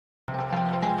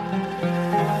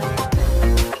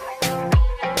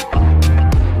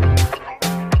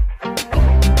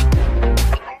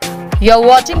You're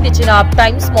watching the Chenab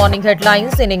Times morning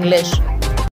headlines in English.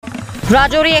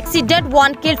 Rajouri accident,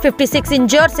 1 killed, 56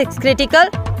 injured, 6 critical.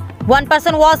 1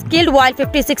 person was killed while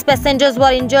 56 passengers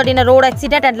were injured in a road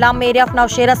accident at Lam area of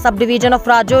Nowshera subdivision of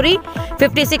Rajouri.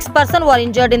 56 persons were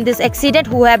injured in this accident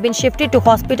who have been shifted to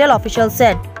hospital, officials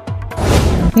said.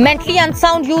 Mentally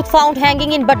unsound youth found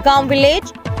hanging in Badgaon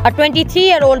village. A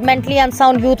 23-year-old mentally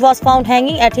unsound youth was found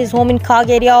hanging at his home in Khag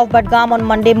area of Badgaon on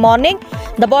Monday morning.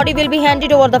 The body will be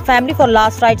handed over the family for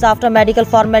last rites after medical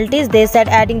formalities, they said,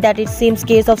 adding that it seems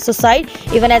case of suicide,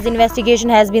 even as investigation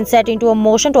has been set into a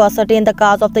motion to ascertain the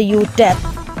cause of the youth death.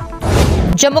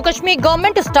 Jammu Kashmir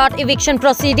government to start eviction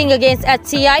proceeding against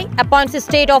HCI, appoints a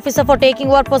state officer for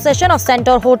taking over possession of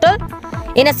Centaur Hotel.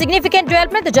 In a significant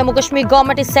development, the Jammu Kashmir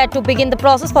government is set to begin the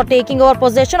process for taking over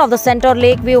possession of the Centaur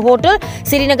Lakeview Hotel,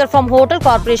 Srinagar from Hotel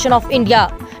Corporation of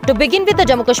India. To begin with, the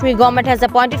Jammu Kashmir government has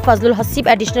appointed Fazlul Hasib,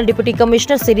 Additional Deputy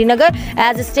Commissioner Srinagar,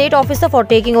 as a state officer for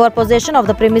taking over possession of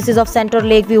the premises of Centaur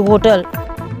Lakeview Hotel.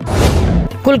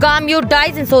 Kulgam youth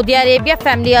dies in Saudi Arabia,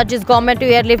 family urges government to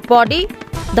airlift body.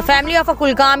 The family of a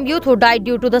Kulgam youth who died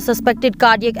due to the suspected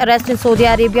cardiac arrest in Saudi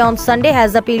Arabia on Sunday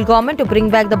has appealed government to bring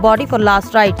back the body for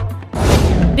last rite.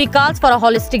 He calls for a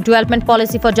holistic development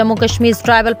policy for Jammu Kashmir's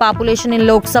tribal population in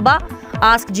Lok Sabha.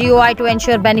 Ask GOI to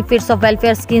ensure benefits of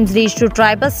welfare schemes reach to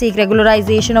tribals, seek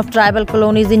regularization of tribal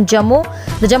colonies in Jammu.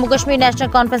 The Jammu Kashmir National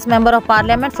Conference Member of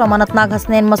Parliament from Anantnag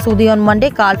Hasnain Masoodi on Monday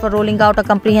called for rolling out a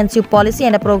comprehensive policy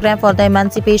and a program for the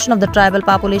emancipation of the tribal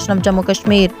population of Jammu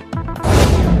Kashmir.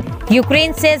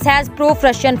 Ukraine says has proof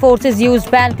Russian forces used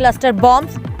banned cluster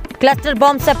bombs. Cluster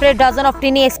bombs separate dozens of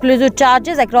tiny explosive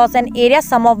charges across an area,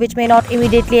 some of which may not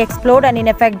immediately explode and in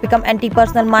effect become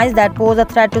anti-personnel mines that pose a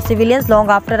threat to civilians long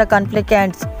after a conflict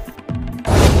ends.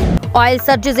 Oil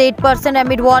surges 8%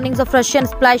 amid warnings of Russian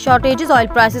supply shortages. Oil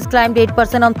prices climbed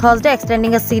 8% on Thursday,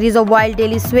 extending a series of wild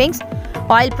daily swings.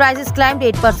 Oil prices climbed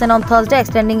 8% on Thursday,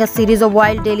 extending a series of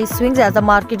wild daily swings as the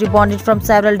market rebounded from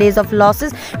several days of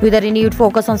losses, with a renewed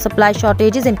focus on supply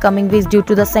shortages in coming weeks due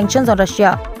to the sanctions on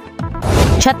Russia.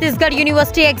 Chhattisgarh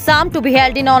University exam to be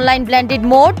held in online blended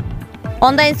mode.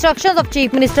 On the instructions of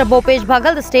Chief Minister Bhupesh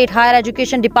Baghel, the State Higher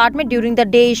Education Department during the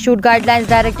day issued guidelines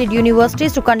directed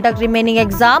universities to conduct remaining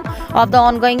exam of the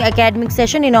ongoing academic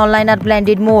session in online or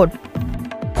blended mode.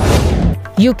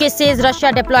 UK says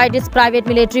Russia deployed its private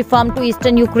military firm to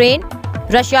eastern Ukraine.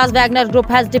 Russia's Wagner Group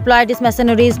has deployed its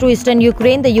mercenaries to eastern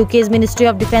Ukraine, the UK's Ministry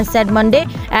of Defence said Monday,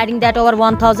 adding that over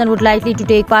 1,000 would likely to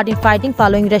take part in fighting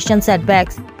following Russian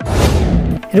setbacks.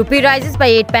 Rupee rises by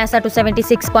 8 paisa to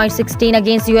 76.16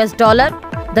 against US dollar.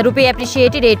 The rupee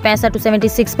appreciated 8 paisa to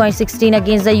 76.16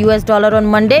 against the US dollar on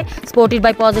Monday, supported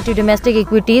by positive domestic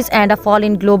equities and a fall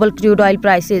in global crude oil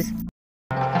prices.